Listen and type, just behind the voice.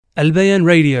Al Bayan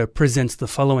Radio presents the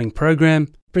following program,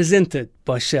 presented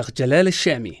by Sheikh Jalal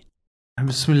al-Chami.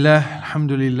 Bismillah,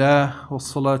 alhamdulillah,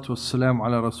 wassalatu wassalamu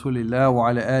ala rasulillah wa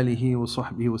ala alihi wa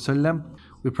sahbihi wa sallam.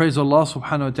 We praise Allah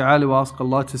subhanahu wa ta'ala. We ask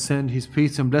Allah to send His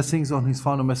peace and blessings on His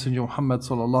final messenger Muhammad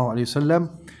sallallahu alayhi wa sallam.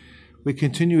 We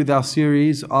continue with our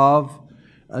series of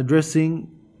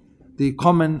addressing the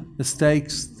common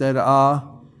mistakes that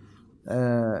are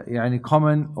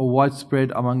common or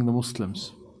widespread among the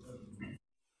Muslims.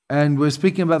 And we're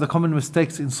speaking about the common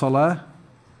mistakes in Salah.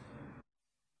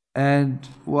 And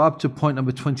we're up to point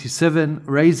number 27,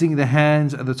 raising the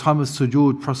hands at the time of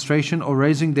sujood, prostration, or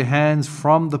raising the hands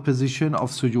from the position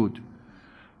of sujood.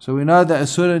 So we know that at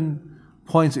certain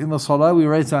points in the Salah we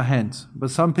raise our hands.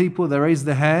 But some people, they raise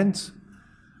their hands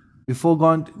before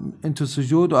going into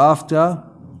sujood or after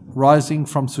rising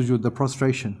from sujood, the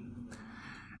prostration.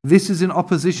 This is in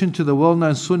opposition to the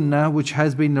well-known sunnah which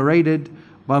has been narrated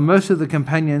by most of the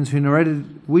companions who narrated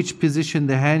which position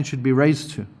the hand should be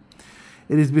raised to.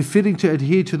 It is befitting to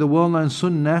adhere to the well-known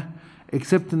sunnah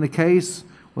except in the case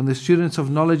when the students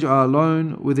of knowledge are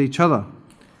alone with each other.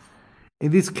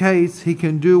 In this case, he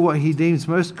can do what he deems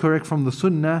most correct from the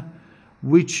sunnah,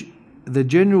 which the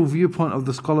general viewpoint of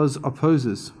the scholars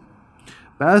opposes.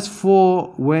 But as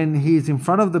for when he is in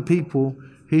front of the people,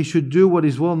 he should do what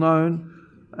is well known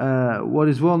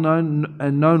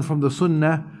and known from the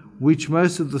sunnah, which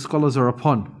most of the scholars are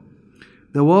upon.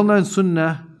 The well-known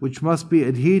sunnah which must be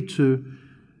adhered to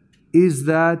is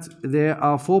that there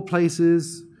are 4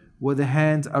 places where the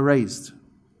hands are raised.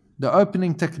 The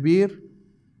opening takbir,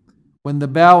 when the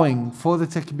bowing for the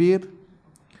takbir,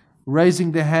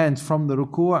 raising the hands from the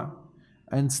ruku',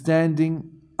 and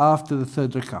standing after the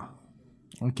third rak'ah.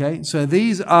 Okay, so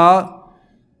these are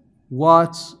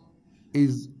what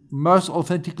is most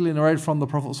authentically narrated from the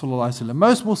Prophet ﷺ.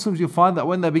 Most Muslims, you find that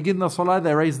when they begin the salah,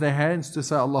 they raise their hands to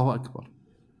say Allahu Akbar.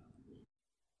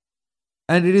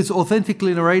 And it is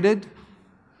authentically narrated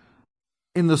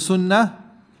in the sunnah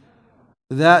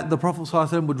that the Prophet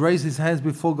ﷺ would raise his hands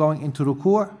before going into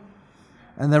ruku',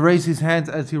 and then raise his hands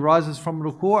as he rises from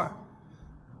ruku'.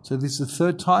 So this is the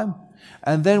 3rd time.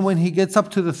 And then when he gets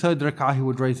up to the 3rd rak'ah, he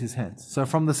would raise his hands. So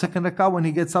from the 2nd rak'ah, when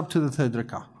he gets up to the 3rd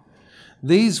rak'ah.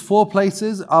 These 4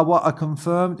 places are what are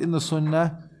confirmed in the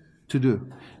sunnah to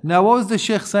do. Now, what was the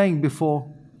Shaykh saying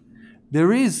before?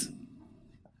 There is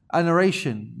a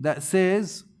narration that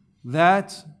says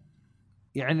that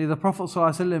the Prophet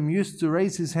ﷺ used to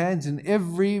raise his hands in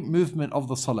every movement of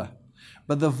the salah.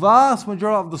 But the vast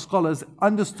majority of the scholars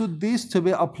understood this to be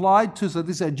applied to, so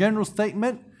this is a general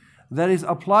statement that is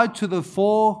applied to the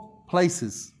 4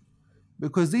 places.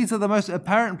 Because these are the most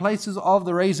apparent places of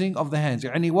the raising of the hands.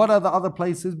 What are the other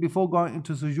places before going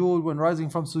into sujood, when rising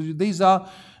from sujood? These are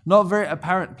not very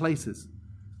apparent places.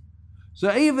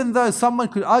 So even though someone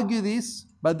could argue this,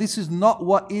 but this is not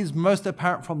what is most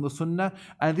apparent from the sunnah,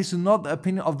 and this is not the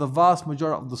opinion of the vast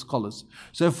majority of the scholars.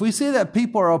 So if we see that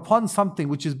people are upon something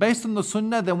which is based on the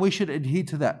sunnah, then we should adhere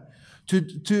to that.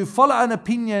 To follow an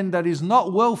opinion that is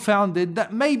not well founded,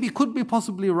 that maybe could be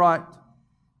possibly right,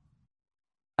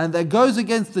 and that goes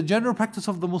against the general practice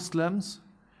of the Muslims,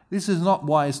 this is not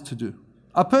wise to do.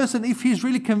 A person, if he's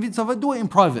really convinced of it, do it in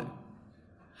private.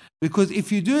 Because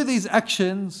if you do these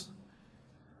actions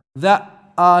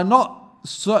that are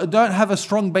don't have a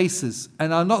strong basis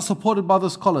and are not supported by the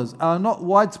scholars, are not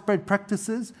widespread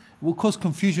practices, it will cause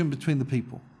confusion between the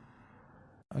people.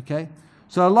 Okay?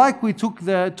 So like we took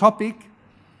the topic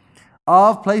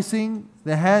of placing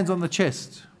the hands on the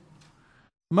chest.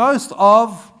 Most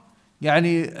of the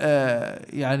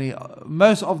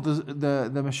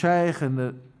mashayikh and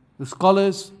the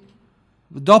scholars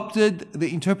adopted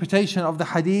the interpretation of the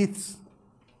hadiths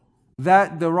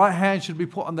that the right hand should be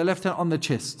put on the left hand on the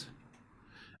chest.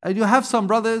 And you have some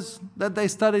brothers that they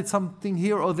studied something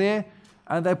here or there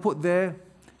and they put their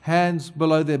hands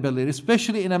below their belly,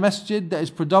 especially in a masjid that is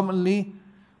predominantly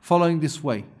following this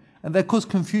way. And they cause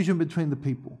confusion between the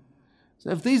people.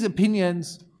 So if these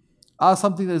opinions are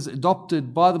something that is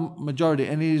adopted by the majority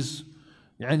and is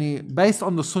based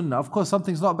on the sunnah. Of course,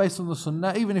 something's not based on the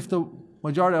sunnah, even if the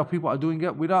majority of people are doing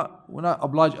it, we're not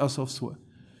oblige ourselves to it.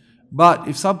 But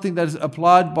if something that is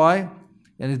applied by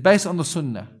and is based on the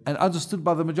sunnah and understood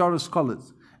by the majority of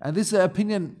scholars, and this is an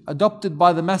opinion adopted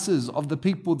by the masses of the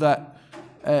people that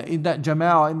in that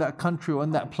jama'ah, in that country or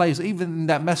in that place, even in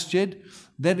that masjid,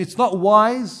 then it's not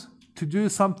wise to do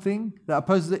something that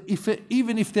opposes it,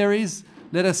 even if there is,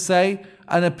 let us say,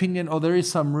 an opinion or there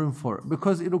is some room for it,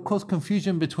 because it will cause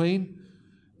confusion between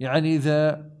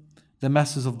the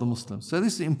masses of the Muslims. So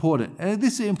this is important. And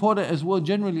this is important as well,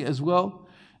 generally as well,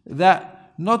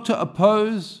 that not to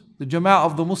oppose the jama'ah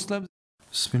of the Muslims,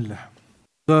 Bismillah.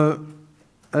 So,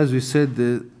 as we said,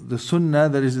 the sunnah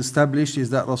that is established is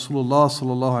that Rasulullah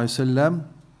sallallahu alaihi wasallam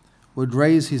would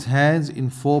raise his hands in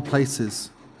 4 places.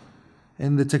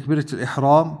 In the Takbirat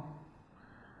al-Ihram,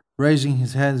 raising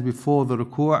his hands before the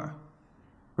ruku',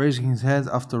 raising his hands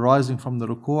after rising from the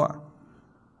ruku',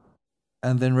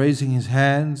 and then raising his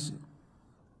hands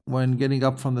when getting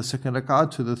up from the second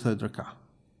rak'ah to the third rak'ah.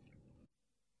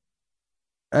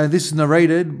 This is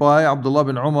narrated by Abdullah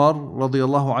bin Umar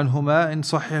radiyallahu anhuma in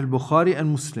Sahih al-Bukhari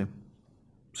and Muslim.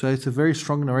 So it's a very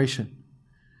strong narration.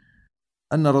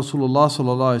 أن رسول الله صلى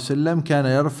الله عليه وسلم كان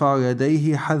يرفع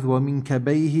يديه حذو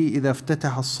منكبيه إذا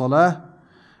افتتح الصلاة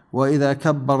وإذا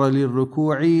كبر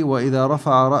للركوع وإذا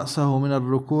رفع رأسه من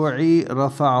الركوع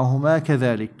رفعهما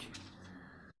كذلك.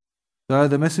 So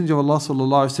the Messenger of Allah صلى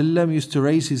الله عليه وسلم used to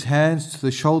raise his hands to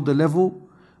the shoulder level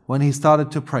when he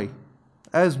started to pray,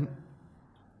 as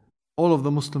all of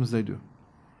the Muslims they do,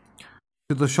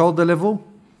 to the shoulder level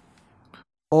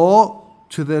or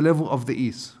to the level of the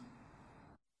ears.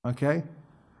 Okay?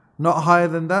 Not higher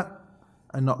than that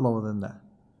and not lower than that.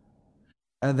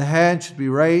 And the hand should be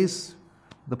raised,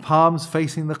 the palms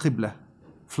facing the Qibla,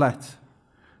 flat.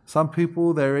 Some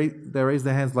people they raise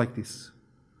their hands like this,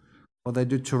 or they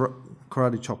do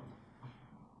karate chop.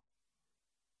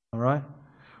 Alright?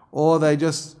 Or they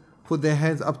just put their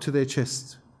hands up to their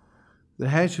chest. The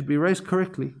hand should be raised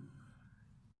correctly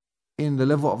in the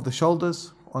level of the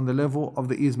shoulders, on the level of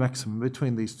the ears maximum,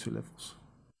 between these 2 levels.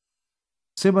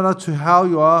 Similar to how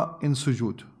you are in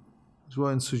sujood. As well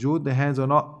in sujood, the hands are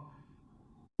not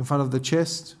in front of the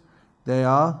chest, they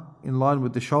are in line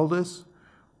with the shoulders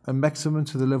and maximum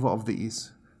to the level of the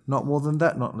ears. Not more than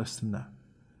that, not less than that.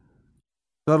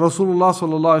 So Rasulullah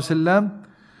sallallahu alaihi wasallam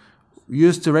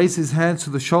used to raise his hands to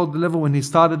the shoulder level when he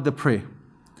started the prayer.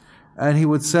 And he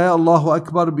would say Allahu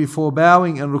Akbar before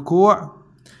bowing and ruku',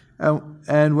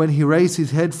 and when he raised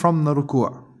his head from the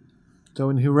ruku'. So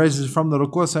when he raises from the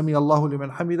ruku', Sami Allahu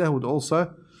liman hamidah, he would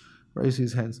also raise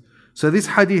his hands. So this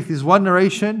hadith is one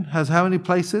narration, has how many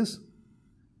places?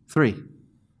 3.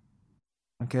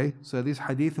 Okay, so this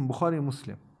hadith in Bukhari and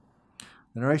Muslim.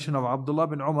 The narration of Abdullah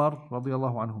bin Umar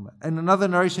radiyallahu anhuma. And another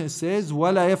narration says,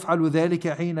 وَلَا يَفْعَلُ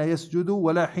ذَلِكَ حِينَ يَسْجُدُ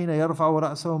وَلَا حِينَ يَرْفَعُ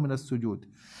رَأْسَهُ مِنَ السُّجُودِ.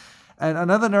 And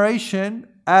another narration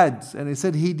adds, and it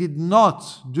said he did not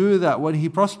do that when he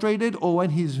prostrated or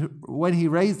when he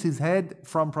raised his head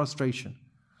from prostration.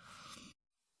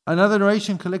 Another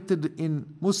narration collected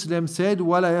in Muslim said,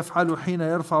 وَلَا يَفْعَلُ حِينَ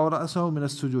يَرْفَعُ رَأْسَهُ مِنَ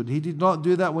السُّجُودِ. He did not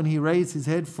do that when he raised his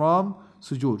head from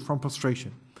sujood, from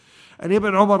prostration. And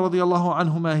Ibn Umar radiyallahu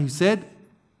anhuma, he said,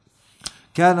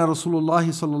 كان رسول الله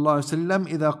صلى الله عليه وسلم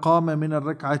إذا قام من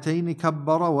الركعتين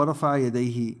كبر ورفع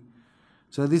يديه.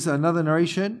 So this is another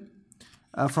narration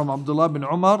from Abdullah bin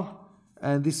Umar,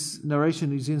 and this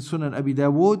narration is in Sunan Abi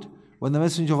Dawood. When the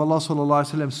Messenger of Allah sallallahu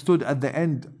alaihi wasallam stood at the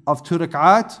end of 2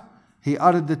 rak'at, he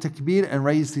uttered the takbir and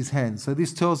raised his hands. So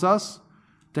this tells us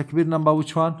takbir number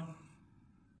which one?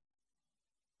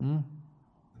 The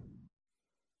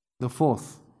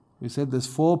 4th. We said there's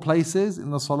 4 places in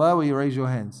the salah where you raise your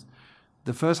hands.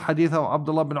 The first hadith of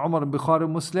Abdullah bin Umar in Bukhari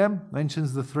Muslim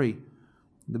mentions the 3.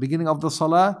 The beginning of the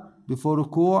salah, before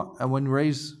ruku', and when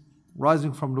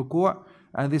rising from ruku',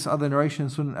 and this other narration,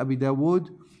 Sunan Abi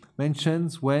Dawood,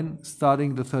 mentions when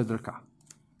starting the 3rd rak'ah.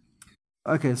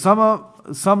 Okay, some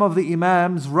of the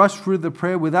imams rush through the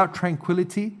prayer without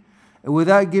tranquility,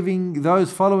 without giving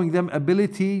those following them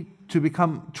ability to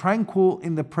become tranquil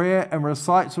in the prayer and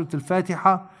recite Surah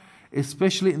Al-Fatiha,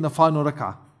 especially in the final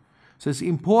rak'ah. So it's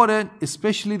important,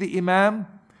 especially the imam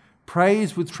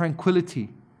prays with tranquility,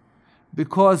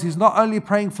 because he's not only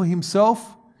praying for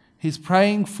himself, he's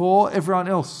praying for everyone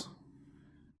else.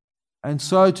 And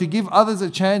so to give others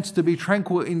a chance to be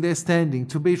tranquil in their standing,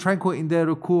 to be tranquil in their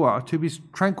ruku', to be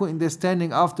tranquil in their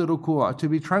standing after ruku', to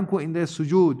be tranquil in their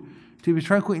sujood, to be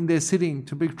tranquil in their sitting,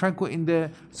 to be tranquil in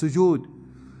their sujood,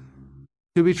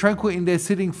 to be tranquil in their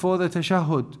sitting for the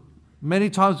tashahhud. Many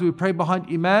times we pray behind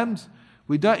imams,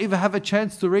 we don't even have a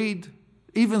chance to read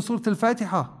even Surah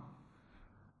Al-Fatiha.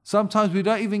 Sometimes we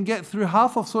don't even get through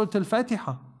half of Surah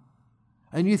Al-Fatiha.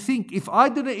 And you think, if I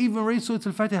didn't even read Surah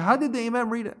Al-Fatiha, how did the imam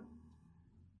read it?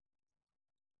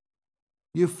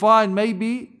 You find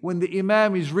maybe when the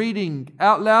imam is reading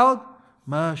out loud,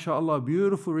 MashaAllah,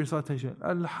 beautiful recitation.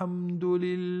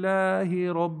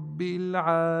 Alhamdulillahi Rabbil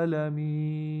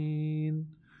Alameen.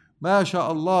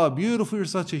 MashaAllah, beautiful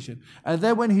recitation. And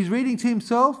then when he's reading to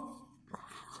himself,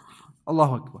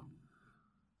 Allahu Akbar.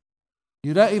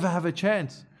 You don't even have a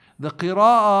chance. The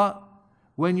qira'ah,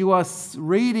 when you are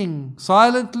reading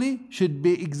silently, should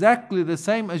be exactly the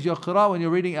same as your qira'ah when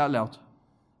you're reading out loud.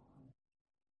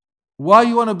 Why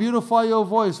you want to beautify your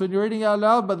voice when you're reading out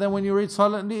loud, but then when you read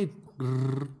silently,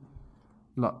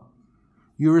 no.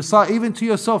 You recite even to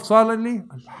yourself silently,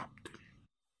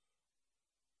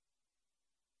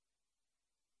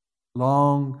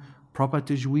 long, proper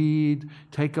tajweed,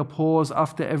 take a pause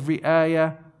after every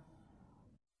ayah.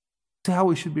 This is how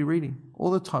we should be reading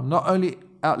all the time, not only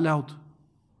out loud.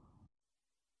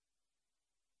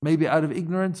 Maybe out of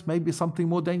ignorance, maybe something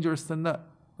more dangerous than that.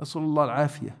 Nasallallahu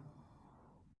al-afiyah.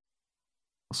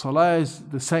 Salah is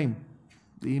the same.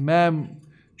 The Imam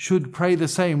should pray the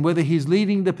same, whether he's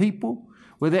leading the people,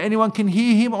 whether anyone can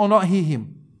hear him or not hear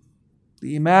him.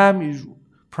 The Imam is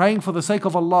praying for the sake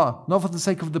of Allah, not for the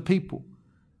sake of the people.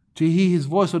 To hear his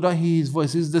voice or not hear his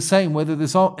voice is the same, whether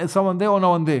there's someone there or no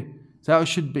one there. That's how it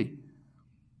should be.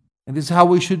 And this is how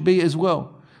we should be as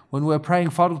well. When we're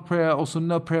praying fard prayer or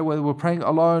sunnah prayer, whether we're praying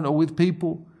alone or with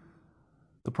people.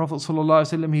 The Prophet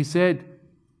ﷺ, he said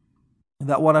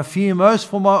that what I fear most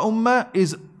for my ummah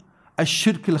is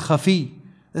ash-shirk al-khafi.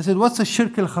 They said, what's a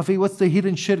shirk al-khafi? What's the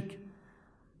hidden shirk?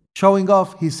 Showing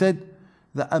off. He said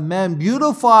that a man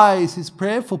beautifies his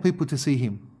prayer for people to see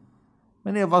him.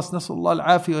 Many of us, nasallallahu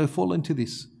al-afiyah, fall into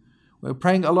this. We're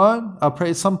praying alone, I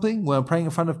pray something. When I'm praying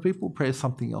in front of people, pray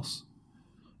something else.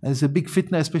 And it's a big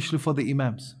fitna, especially for the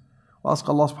imams. We ask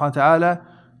Allah subhanahu wa ta'ala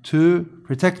to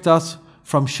protect us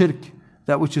from shirk,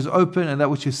 that which is open and that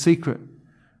which is secret,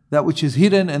 that which is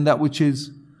hidden and that which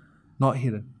is not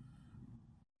hidden.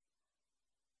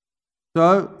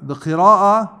 So the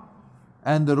qira'ah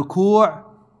and the ruku'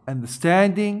 and the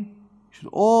standing should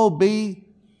all be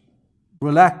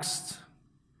relaxed.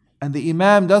 And the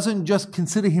imam doesn't just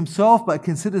consider himself, but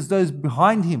considers those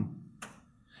behind him.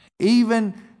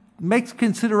 Even makes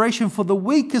consideration for the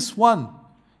weakest one.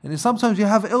 And sometimes you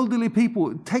have elderly people,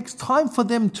 it takes time for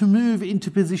them to move into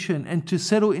position and to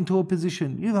settle into a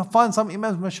position. You find some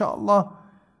imams, mashallah,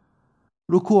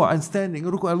 ruku' and standing,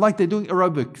 ruku', like they're doing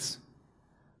aerobics.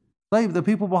 Like the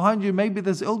people behind you, maybe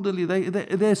there's elderly,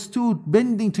 they're still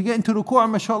bending to get into ruku',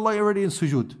 and mashallah, you're already in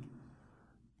sujood.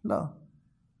 No.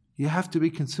 You have to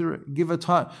be considerate, give a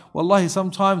time. Wallahi,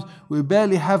 sometimes we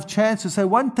barely have chance to say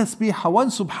one tasbih, one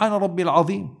subhana rabbil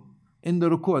azim in the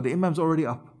ruku'. The imam's already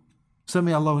up.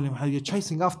 Sami Allahu liman. You're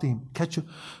chasing after him. Catch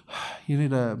you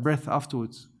need a breath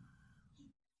afterwards.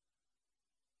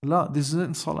 No, this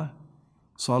isn't salah.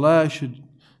 Salah should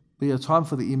be a time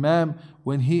for the imam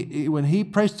when he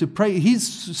prays to pray.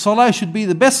 His salah should be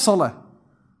the best salah.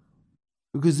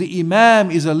 Because the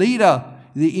imam is a leader.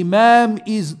 The imam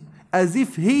is as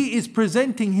if he is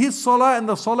presenting his salah and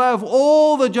the salah of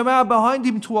all the jama'ah behind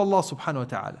him to Allah subhanahu wa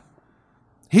ta'ala.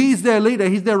 He's their leader,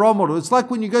 he's their role model. It's like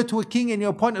when you go to a king and you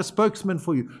appoint a spokesman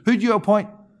for you. Who do you appoint?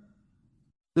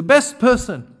 The best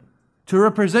person to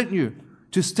represent you,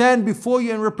 to stand before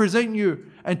you and represent you,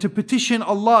 and to petition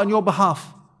Allah on your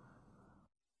behalf.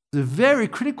 It's a very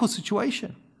critical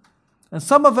situation. And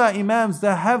some of our imams,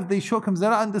 they have these shortcomings, they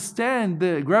don't understand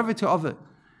the gravity of it.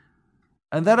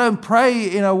 And they don't pray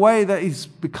in a way that is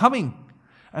becoming.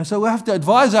 And so we have to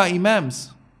advise our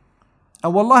imams.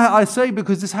 And wallahi, I say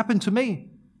because this happened to me.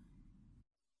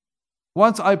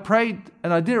 Once I prayed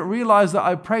and I didn't realize that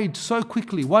I prayed so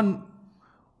quickly. One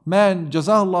man,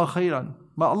 Jazahullah khairan,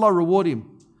 may Allah reward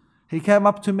him. He came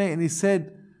up to me and he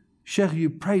said, Sheikh, you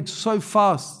prayed so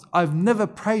fast. I've never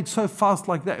prayed so fast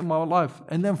like that in my life.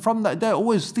 And then from that day, it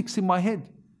always sticks in my head.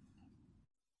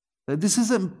 That this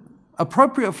isn't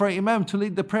appropriate for an imam to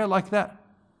lead the prayer like that.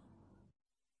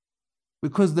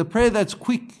 Because the prayer that's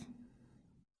quick,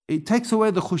 it takes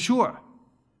away the khushu'.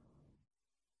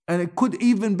 And it could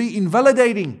even be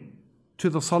invalidating to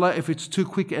the salah if it's too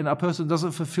quick and a person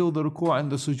doesn't fulfill the ruku'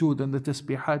 and the sujood and the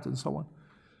tasbihat and so on.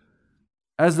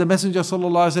 As the Messenger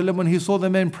ﷺ, when he saw the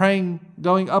men praying,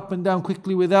 going up and down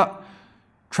quickly without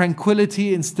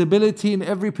tranquility and stability in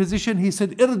every position, he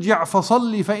said, "Irji'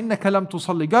 fasalli fa'innaka lam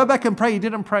tusalli." Go back and pray. He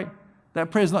didn't pray.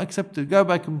 That prayer is not accepted. Go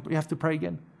back and you have to pray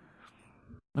again.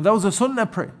 And that was a sunnah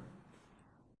prayer.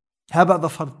 How about the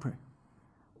fard prayer?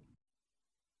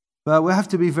 But we have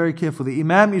to be very careful. The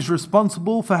imam is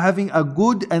responsible for having a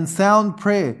good and sound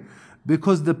prayer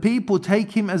because the people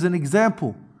take him as an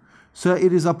example. So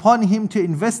it is upon him to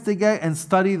investigate and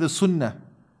study the sunnah.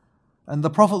 And the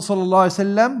Prophet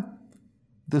ﷺ,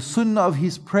 the sunnah of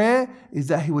his prayer is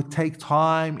that he would take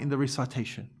time in the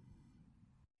recitation.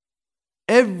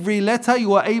 Every letter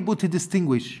you are able to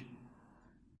distinguish.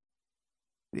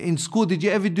 In school, did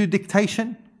you ever do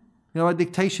dictation? You know what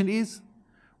dictation is?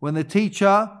 When the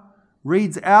teacher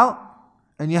reads out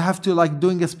and you have to like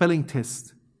doing a spelling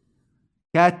test.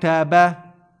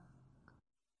 Kataba,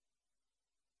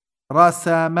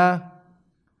 rasama,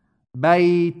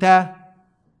 baita.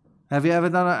 Have you ever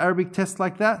done an Arabic test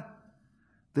like that?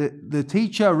 The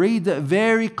teacher reads it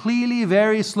very clearly,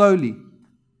 very slowly.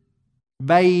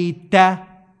 Baita,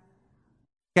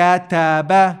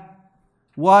 kataba.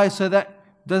 Why? So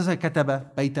that doesn't say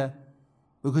kataba, baita.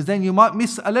 Because then you might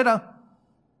miss a letter.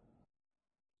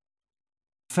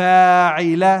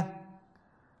 Fa'ila,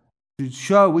 to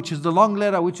show which is the long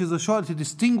letter, which is the short, to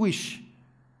distinguish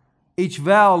each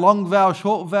vowel, long vowel,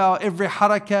 short vowel, every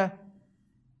haraka.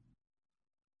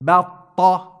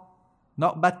 Batta,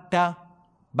 not batta,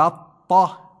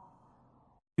 batta,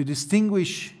 to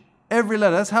distinguish every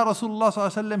letter. That's how Rasulullah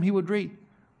ﷺ, he would read.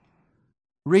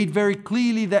 Read very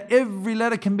clearly that every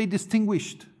letter can be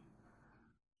distinguished.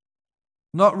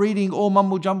 Not reading all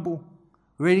mumble jumble.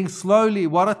 Reading slowly.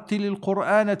 وَرَتِّلِ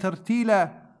الْقُرْآنَ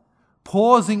تَرْتِيلًا.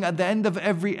 Pausing at the end of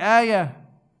every ayah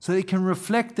so that you can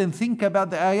reflect and think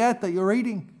about the ayat that you're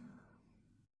reading.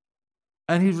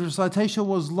 And his recitation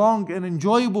was long and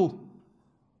enjoyable.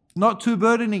 Not too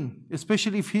burdening,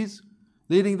 especially if he's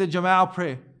leading the Jama'ah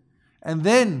prayer. And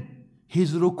then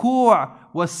his ruku'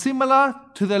 was similar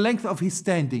to the length of his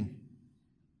standing.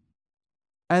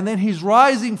 And then his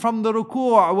rising from the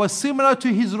ruku' was similar to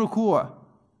his ruku'.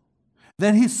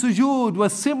 Then his sujood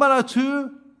was similar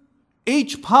to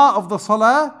each part of the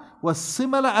salah was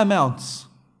similar amounts.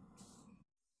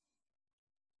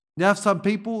 You have some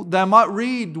people, they might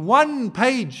read one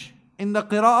page in the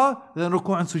qira'ah, then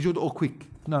ruku' and sujood all quick.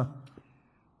 No.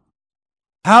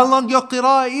 How long your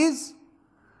qira'ah is,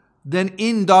 then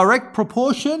in direct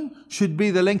proportion should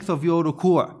be the length of your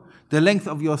ruku', the length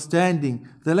of your standing,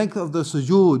 the length of the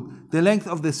sujood, the length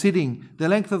of the sitting, the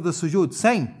length of the sujood.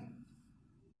 Same.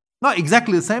 Not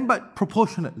exactly the same, but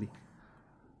proportionately.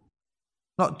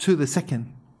 Not to the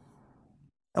second.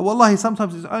 And wallahi,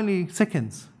 sometimes it's only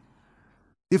seconds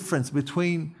difference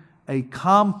between a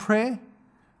calm prayer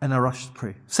and a rushed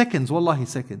prayer. Seconds, wallahi,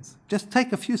 seconds. Just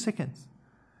take a few seconds.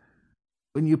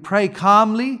 When you pray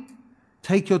calmly,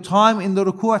 take your time in the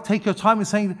ruku', take your time in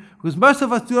saying, because most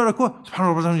of us do a ruku',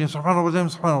 subhanallah, subhanallah,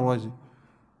 subhanallah.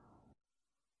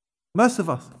 Most of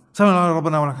us.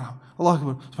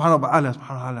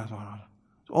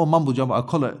 All mumble jumble. I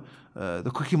call it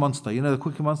the Cookie Monster. You know the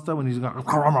Cookie Monster when he's going,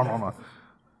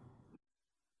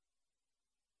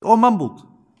 all mumbled.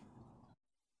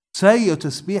 Say your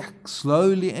tasbih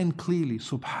slowly and clearly.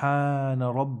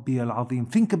 Subhana Rabbi al-Azim.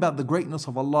 Think about the greatness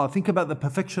of Allah. Think about the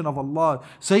perfection of Allah.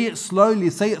 Say it slowly.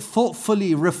 Say it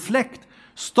thoughtfully. Reflect.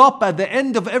 Stop at the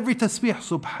end of every tasbih.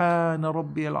 Subhana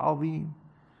Rabbi al-Azim.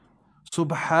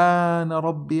 Subhana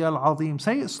Rabbi al-Azim.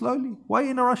 Say it slowly. Why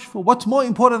in a rush for? What's more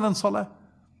important than salah?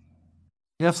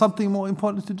 You have something more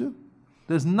important to do?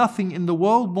 There's nothing in the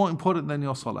world more important than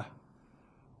your salah.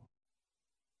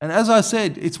 And as I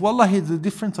said, it's wallahi the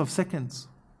difference of seconds.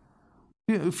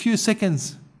 A few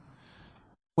seconds.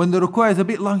 When the ruku' is a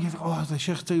bit long, you think, oh, the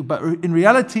shaykh too. But in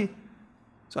reality,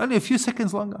 it's only a few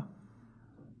seconds longer.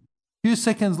 A few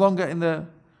seconds longer in the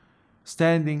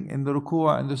standing, in the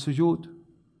ruku' and the sujood.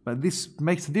 But this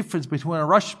makes a difference between a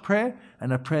rushed prayer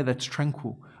and a prayer that's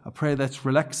tranquil, a prayer that's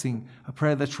relaxing, a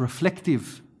prayer that's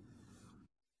reflective.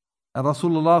 And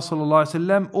Rasulullah sallallahu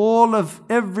alaihi wasallam,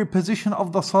 every position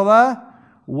of the salah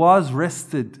was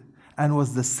rested and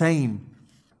was the same.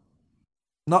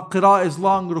 Not qira'ah is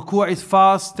long, ruku' is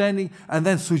fast, standing, and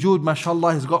then sujood,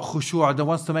 mashallah, he's got khushu', that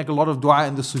wants to make a lot of dua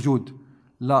in the sujood.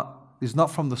 La, it's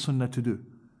not from the sunnah to do.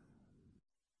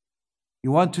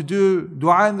 You want to do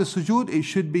dua in the sujood, it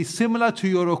should be similar to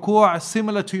your ruku',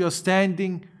 similar to your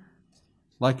standing,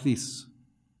 like this.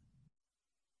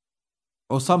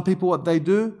 Or some people, what they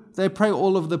do, they pray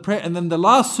all of the prayer, and then the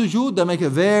last sujood, they make it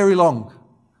very long.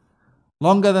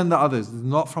 Longer than the others. It's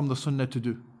not from the sunnah to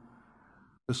do.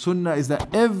 The sunnah is that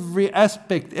every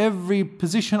aspect, every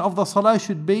position of the salah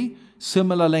should be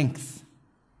similar length.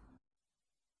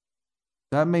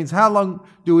 That means how long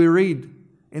do we read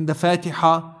in the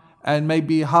Fatiha and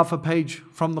maybe half a page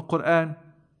from the Quran?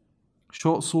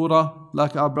 Short surah,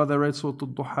 like our brother read Surah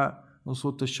Al-Duha or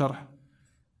Surah Al-Sharh.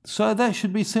 So that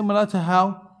should be similar to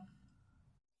how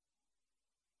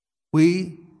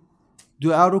we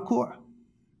do our ruku'.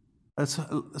 That's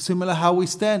similar how we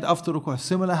stand after ruku',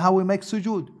 similar how we make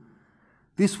sujood.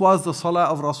 This was the salah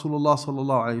of Rasulullah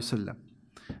sallallahu alaihi wasallam.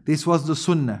 This was the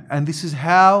sunnah, and this is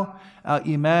how our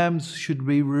imams should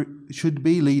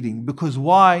be leading. Because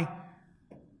why?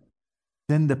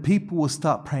 Then the people will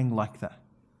start praying like that.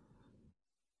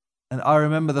 And I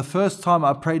remember the first time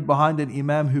I prayed behind an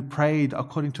imam who prayed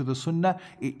according to the sunnah,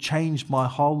 it changed my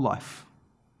whole life.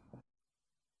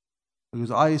 Because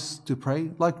I used to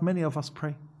pray like many of us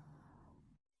pray.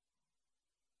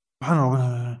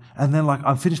 And then like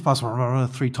I'm finished past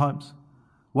 3 times.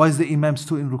 Why is the Imam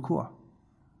still in ruku'?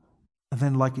 And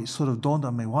then like it sort of dawned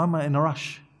on me, why am I in a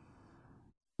rush?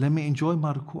 Let me enjoy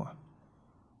my ruku'.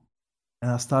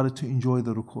 And I started to enjoy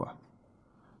the ruku'.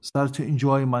 Started to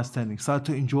enjoy my standing. Started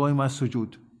to enjoy my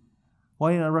sujood.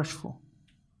 Why in a rush for?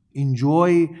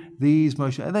 Enjoy these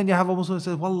motions. And then you have a Muslim who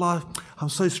says, Wallah, I'm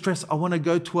so stressed. I want to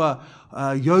go to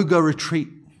a yoga retreat.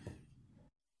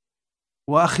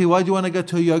 Well, akhi, why do you want to go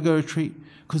to a yoga retreat?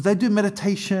 Because they do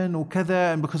meditation or kada,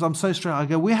 and because I'm so stressed. I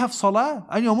go, we have salah.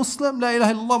 And you're Muslim, la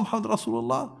ilaha illallah, Muhammad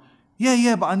Rasulullah.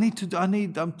 Yeah, but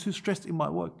I'm too stressed in my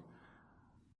work.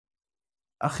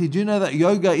 Akhi, do you know that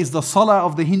yoga is the salah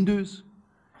of the Hindus?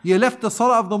 You left the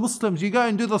salah of the Muslims, you go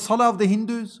and do the salah of the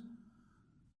Hindus.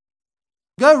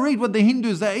 Go read what the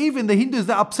Hindus,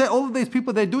 they're upset. All of these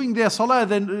people, they're doing their salah,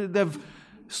 they've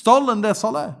stolen their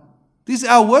salah. This is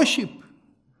our worship.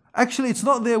 Actually, it's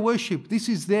not their worship. This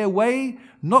is their way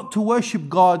not to worship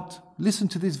God. Listen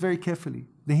to this very carefully.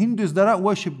 The Hindus, they don't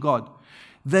worship God.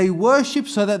 They worship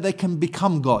so that they can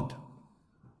become God.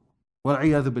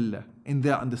 Wal-'iyadhu billah, in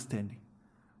their understanding.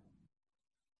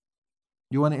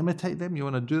 You want to imitate them? You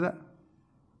want to do that?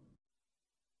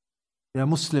 Ya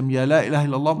Muslim, ya la ilaha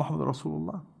illallah, Muhammad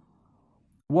Rasulullah.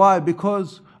 Why?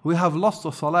 Because we have lost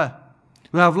the salah.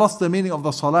 We have lost the meaning of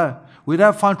the salah. We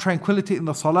don't find tranquility in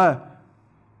the salah.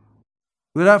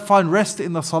 We don't find rest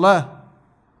in the salah.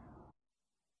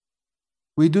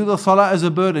 We do the salah as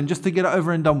a burden just to get it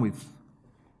over and done with.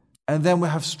 And then we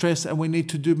have stress and we need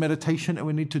to do meditation and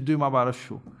we need to do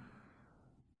mabarashu.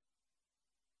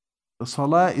 The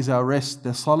salah is our rest.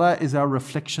 The salah is our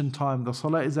reflection time. The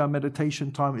salah is our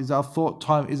meditation time, is our thought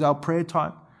time, is our prayer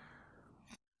time.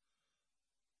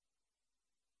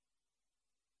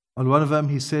 And one of them,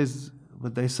 he says,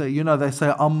 but they say this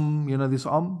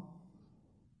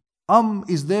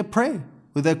is their prayer.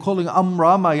 Where they're calling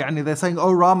Rama, yani they're saying,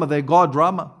 oh Rama, their God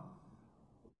Rama.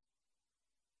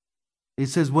 He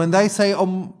says, when they say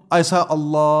I say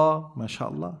Allah,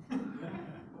 mashallah.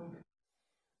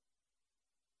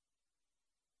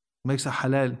 Makes a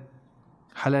halal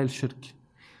shirk.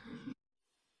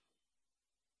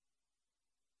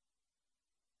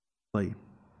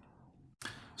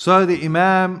 So the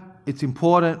Imam, it's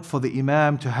important for the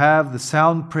Imam to have the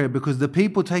sound prayer because the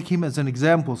people take him as an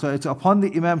example. So it's upon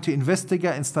the Imam to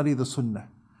investigate and study the Sunnah.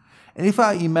 And if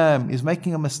our Imam is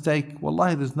making a mistake,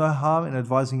 wallahi, there's no harm in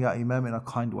advising our Imam in a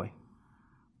kind way.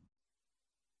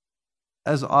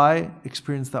 As I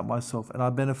experienced that myself, and I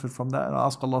benefit from that, and I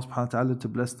ask Allah subhanahu wa ta'ala to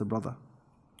bless the brother.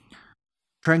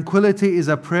 Tranquility is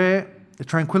a pillar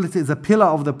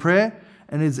of the prayer,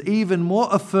 and is even more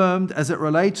affirmed as it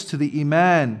relates to the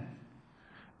Iman,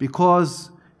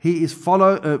 because he is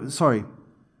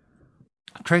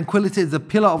Tranquility is a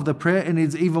pillar of the prayer, and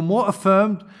is even more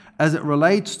affirmed as it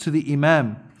relates to the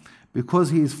Imam, because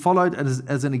he is followed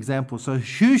as an example. So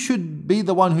who should be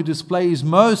the one who displays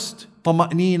most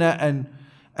tama'nina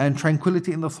and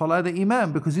tranquility in the salah? The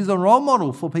Imam, because he's a role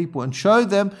model for people and show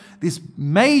them this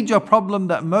major problem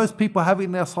that most people have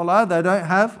in their salah. They don't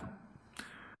have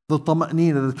the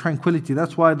tama'nina, the tranquility.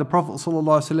 That's why the Prophet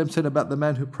ﷺ said about the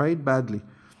man who prayed badly.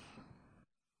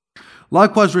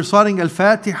 Likewise, reciting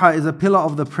Al-Fatiha is a pillar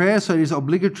of the prayer, so it is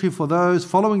obligatory for those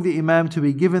following the Imam to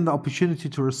be given the opportunity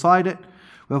to recite it.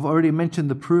 We have already mentioned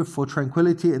the proof for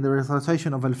tranquility in the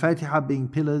recitation of Al-Fatiha being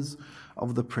pillars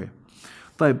of the prayer.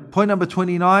 Point number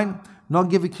 29, not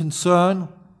giving concern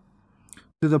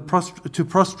to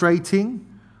prostrating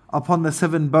upon the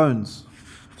 7 bones.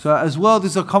 So as well,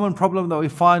 this is a common problem that we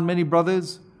find many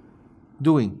brothers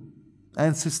doing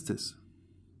and sisters.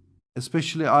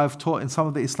 Especially I've taught in some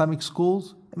of the Islamic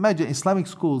schools. Imagine Islamic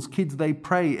schools, kids, they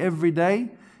pray every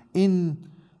day in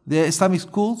their Islamic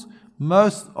schools.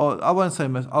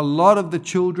 A lot of the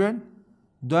children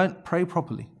don't pray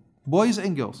properly. Boys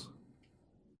and girls.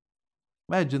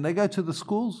 Imagine, they go to the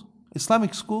schools,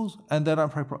 Islamic schools, and they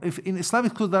don't pray properly. If in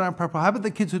Islamic schools they don't pray properly, how about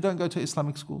the kids who don't go to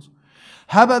Islamic schools?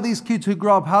 How about these kids who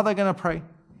grow up, how are they going to pray?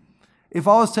 If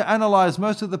I was to analyze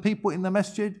most of the people in the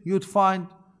masjid, you'd find,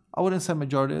 I wouldn't say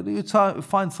majority, you'd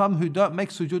find some who don't make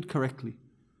sujood correctly.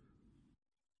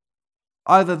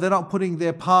 Either they're not putting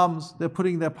their palms, they're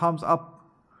putting their palms up,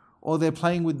 or they're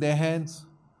playing with their hands,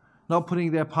 not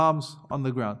putting their palms on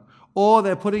the ground. Or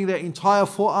they're putting their entire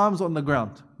forearms on the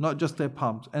ground, not just their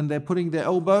palms. And they're putting their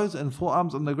elbows and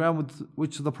forearms on the ground, with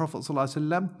which the Prophet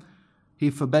ﷺ, he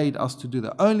forbade us to do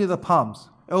that. Only the palms.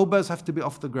 Elbows have to be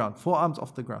off the ground, forearms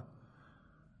off the ground.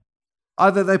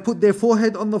 Either they put their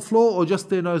forehead on the floor or just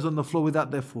their nose on the floor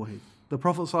without their forehead. The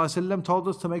Prophet ﷺ told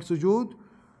us to make sujood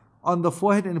on the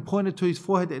forehead, and he pointed to his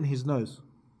forehead and his nose.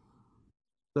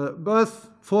 Both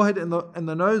forehead and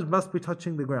the nose must be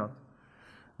touching the ground.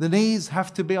 The knees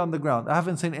have to be on the ground. I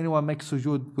haven't seen anyone make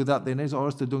sujood without their knees, or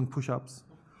else they're doing push-ups.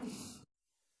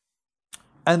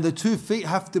 And the 2 feet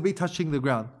have to be touching the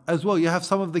ground. As well, you have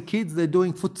some of the kids, they're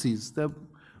doing footsies. They're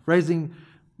raising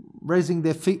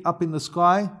their feet up in the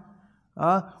sky,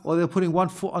 or they're putting 1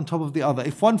 foot on top of the other.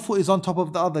 If 1 foot is on top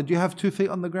of the other, do you have 2 feet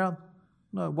on the ground?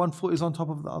 No, 1 foot is on top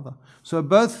of the other. So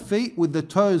both feet with the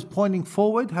toes pointing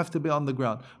forward have to be on the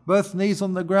ground. Both knees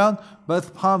on the ground,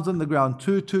 both palms on the ground.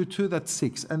 2, 2, 2, that's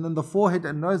 6. And then the forehead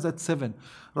and nose, that's 7.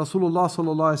 Rasulullah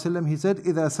sallallahu alaihi wasallam, he said,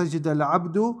 إِذَا سَجْدَ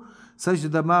الْعَبْدُ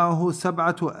سجد معه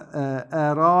 7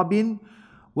 آراب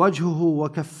وجهه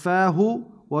وكفاه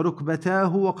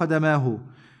وركبتاه وقدماه.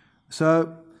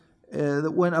 So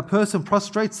when a person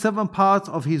prostrates, 7 parts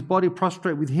of his body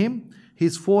prostrate with him: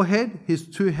 his forehead, his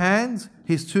 2 hands,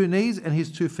 his 2 knees, and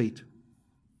his 2 feet.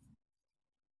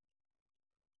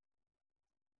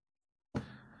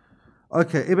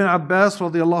 Okay, Ibn Abbas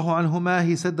radiallahu anhuma,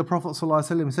 he said, the Prophet sallallahu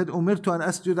alaihi wasallam, he said, "Umirtu an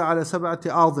asjuda ala 7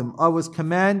 a'zim." I was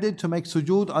commanded to make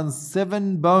sujood on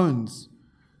 7 bones.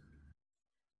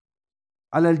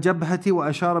 على الجبهة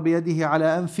وأشار بيده على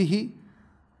أنفه,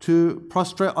 to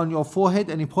prostrate on your forehead,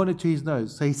 and he pointed to his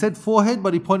nose. So he said forehead,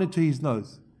 but he pointed to his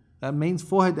nose. That means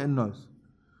forehead and nose.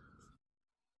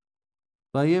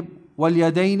 طيب,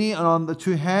 واليدين, and on the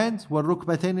 2 hands,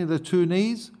 والركبتين, the 2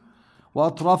 knees,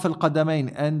 وأطراف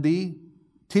القدمين, and the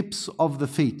tips of the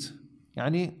feet,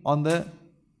 يعني on the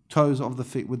toes of the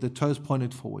feet, with the toes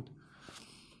pointed forward.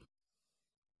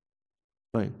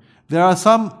 Right. There are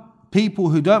some people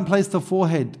who don't place the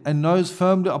forehead and nose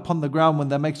firmly upon the ground when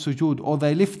they make sujood, or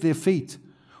they lift their feet,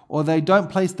 or they don't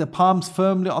place their palms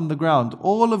firmly on the ground.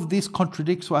 All of this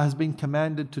contradicts what has been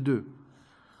commanded to do.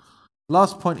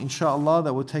 Last point, inshallah,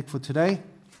 that we'll take for today.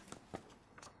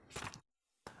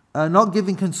 Not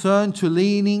giving concern to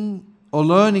leaning or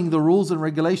learning the rules and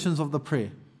regulations of the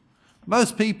prayer.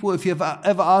 Most people, if you've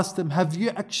ever asked them, have you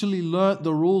actually learnt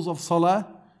the rules of salah?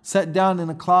 Sat down in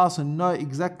a class and know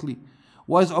exactly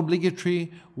what is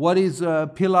obligatory, what is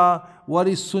pillar, what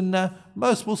is sunnah.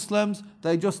 Most Muslims,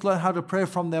 they just learn how to pray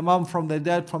from their mum, from their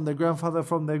dad, from their grandfather,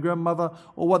 from their grandmother,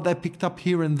 or what they picked up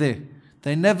here and there.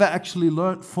 They never actually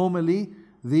learnt formally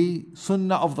the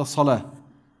sunnah of the salah.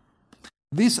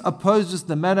 This opposes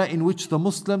the manner in which the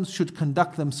Muslims should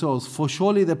conduct themselves, for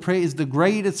surely the prayer is the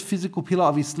greatest physical pillar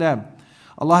of Islam.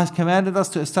 Allah has commanded us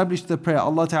to establish the prayer.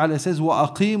 Allah Ta'ala says,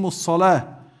 وَأَقِيمُوا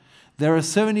الصَّلَاةِ. There are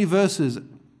 70 verses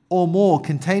or more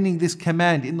containing this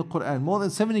command in the Quran. More than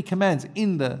 70 commands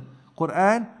in the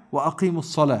Quran. وَأَقِيمُوا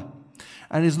الصَّلَاةِ.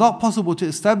 And it's not possible to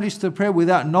establish the prayer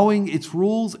without knowing its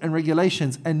rules and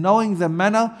regulations and knowing the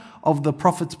manner of the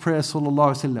Prophet's prayer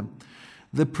sallallahu alaihi wasallam.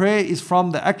 The prayer is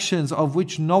from the actions of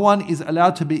which no one is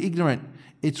allowed to be ignorant.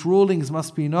 Its rulings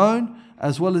must be known,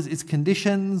 as well as its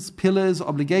conditions, pillars,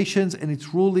 obligations, and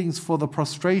its rulings for the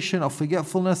prostration of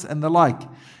forgetfulness and the like.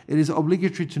 It is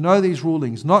obligatory to know these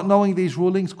rulings. Not knowing these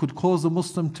rulings could cause the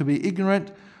Muslim to be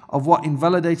ignorant of what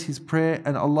invalidates his prayer,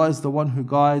 and Allah is the one who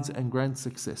guides and grants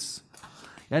success.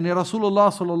 Yani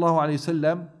Rasulullah sallallahu alayhi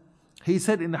wasallam, he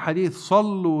said in the hadith,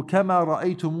 "Sallu kama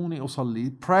ra'aytumuni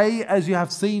usalli." Pray as you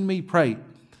have seen me pray.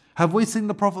 Have we seen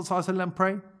the Prophet sallallahu alaihi wasallam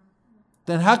pray?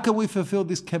 Then how can we fulfill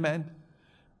this command?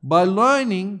 By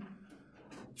learning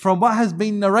from what has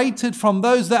been narrated from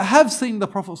those that have seen the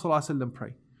Prophet sallallahu alaihi wasallam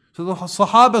pray. So the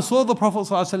Sahaba saw the Prophet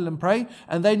sallallahu alaihi wasallam pray,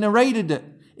 and they narrated it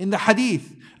in the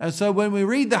hadith. And so when we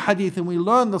read the hadith and we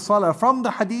learn the salah from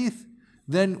the hadith,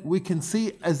 then we can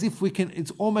see as if we can,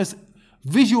 it's almost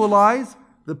visualize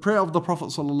the prayer of the Prophet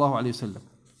sallallahu alaihi wasallam.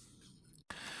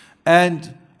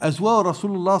 And as well,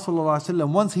 Rasulullah sallallahu alaihi wasallam,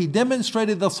 once he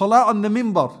demonstrated the salah on the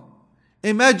minbar.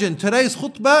 Imagine today's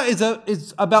khutbah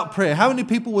is about prayer. How many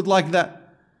people would like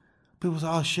that? People say,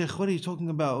 "Oh, Sheikh, what are you talking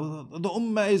about? The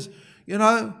ummah is,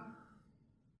 the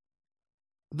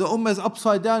ummah is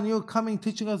upside down. You're coming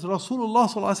teaching us." Rasulullah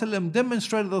sallallahu alaihi wasallam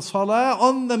demonstrated the salah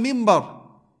on the minbar.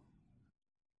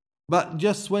 But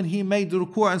just when he made the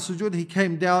ruku' and sujood, he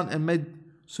came down and made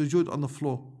sujood on the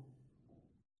floor.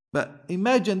 But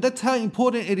imagine, that's how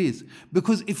important it is.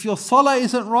 Because if your salah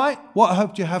isn't right, what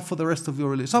hope do you have for the rest of your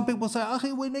religion? Some people say,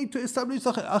 "Akhi, we need to establish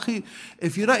akhi."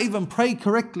 If you don't even pray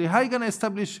correctly, how are you going to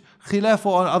establish khilafah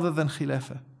or other than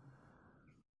khilafah?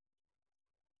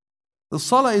 The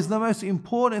salah is the most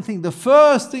important thing. The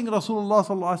first thing Rasulullah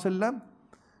sallallahu alaihi wasallam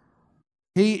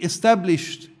he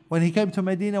established when he came to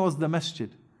Medina was the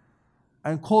masjid,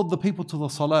 and called the people to the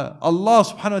salah. Allah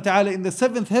subhanahu wa ta'ala in the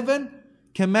 7th heaven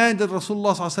commanded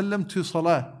Rasulullah sallallahu alaihi wasallam to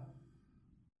salah.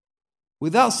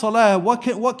 Without salah,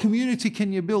 what community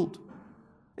can you build?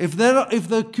 If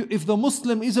the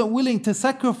Muslim isn't willing to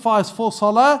sacrifice for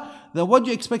salah, then what do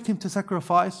you expect him to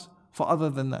sacrifice? for other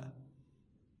than that.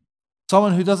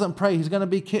 Someone who doesn't pray, he's going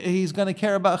to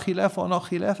care about khilafah or not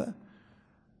khilafah.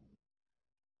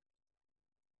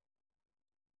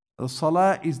 The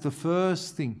salah is the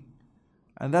first thing.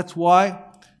 And that's why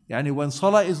when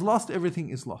salah is lost, everything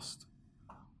is lost.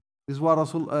 This is what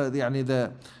Rasul, what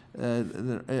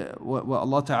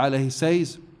Allah Ta'ala He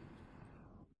says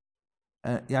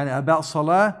about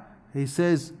salah. He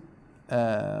says,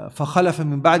 فَخَلَفَ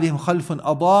مِنْ بَعْدِهِمْ خَلْفٌ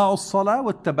أَضَاعُوا الصَّلَاةَ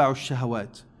وَاتَّبَعُوا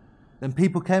الشَّهَوَاتِ. Then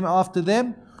people came after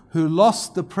them who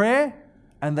lost the prayer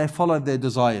and they followed their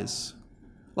desires.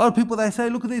 A lot of people, they say,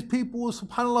 look at these people,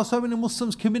 subhanAllah, so many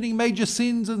Muslims committing major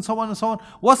sins and so on and so on.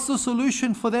 What's the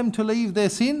solution for them to leave their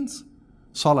sins?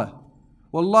 Salah.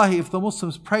 Wallahi, if the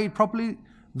Muslims prayed properly,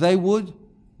 they would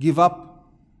give up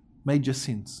major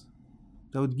sins.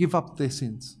 They would give up their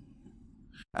sins.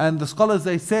 And the scholars,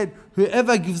 they said,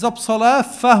 whoever gives up salah,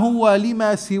 فَهُوَ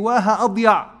لِمَا سِوَاهَا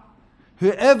أَضْيَعُ.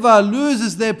 Whoever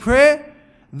loses their prayer,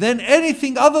 then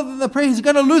anything other than the prayer, he's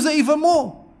going to lose it even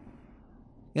more.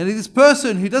 And this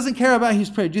person who doesn't care about his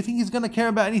prayer, do you think he's going to care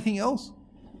about anything else?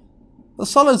 The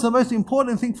salah is the most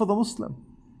important thing for the Muslim.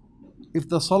 If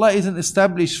the salah isn't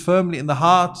established firmly in the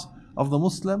heart of the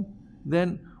Muslim,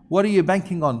 then what are you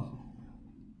banking on?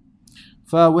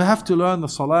 We have to learn the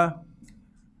salah,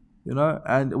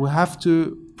 and we have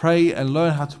to pray and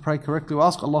learn how to pray correctly. We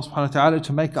ask Allah subhanahu wa ta'ala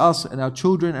to make us and our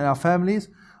children and our families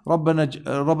ربنا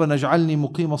اجعلني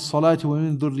مقيم الصلاة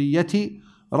ومن ذريتي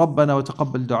ربنا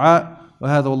وتقبل دعاء.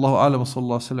 وهذا والله أعلم وصلى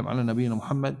الله وسلم على نبينا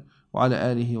محمد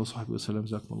وعلى آله وصحبه وسلم.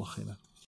 جزاكم الله خيرا.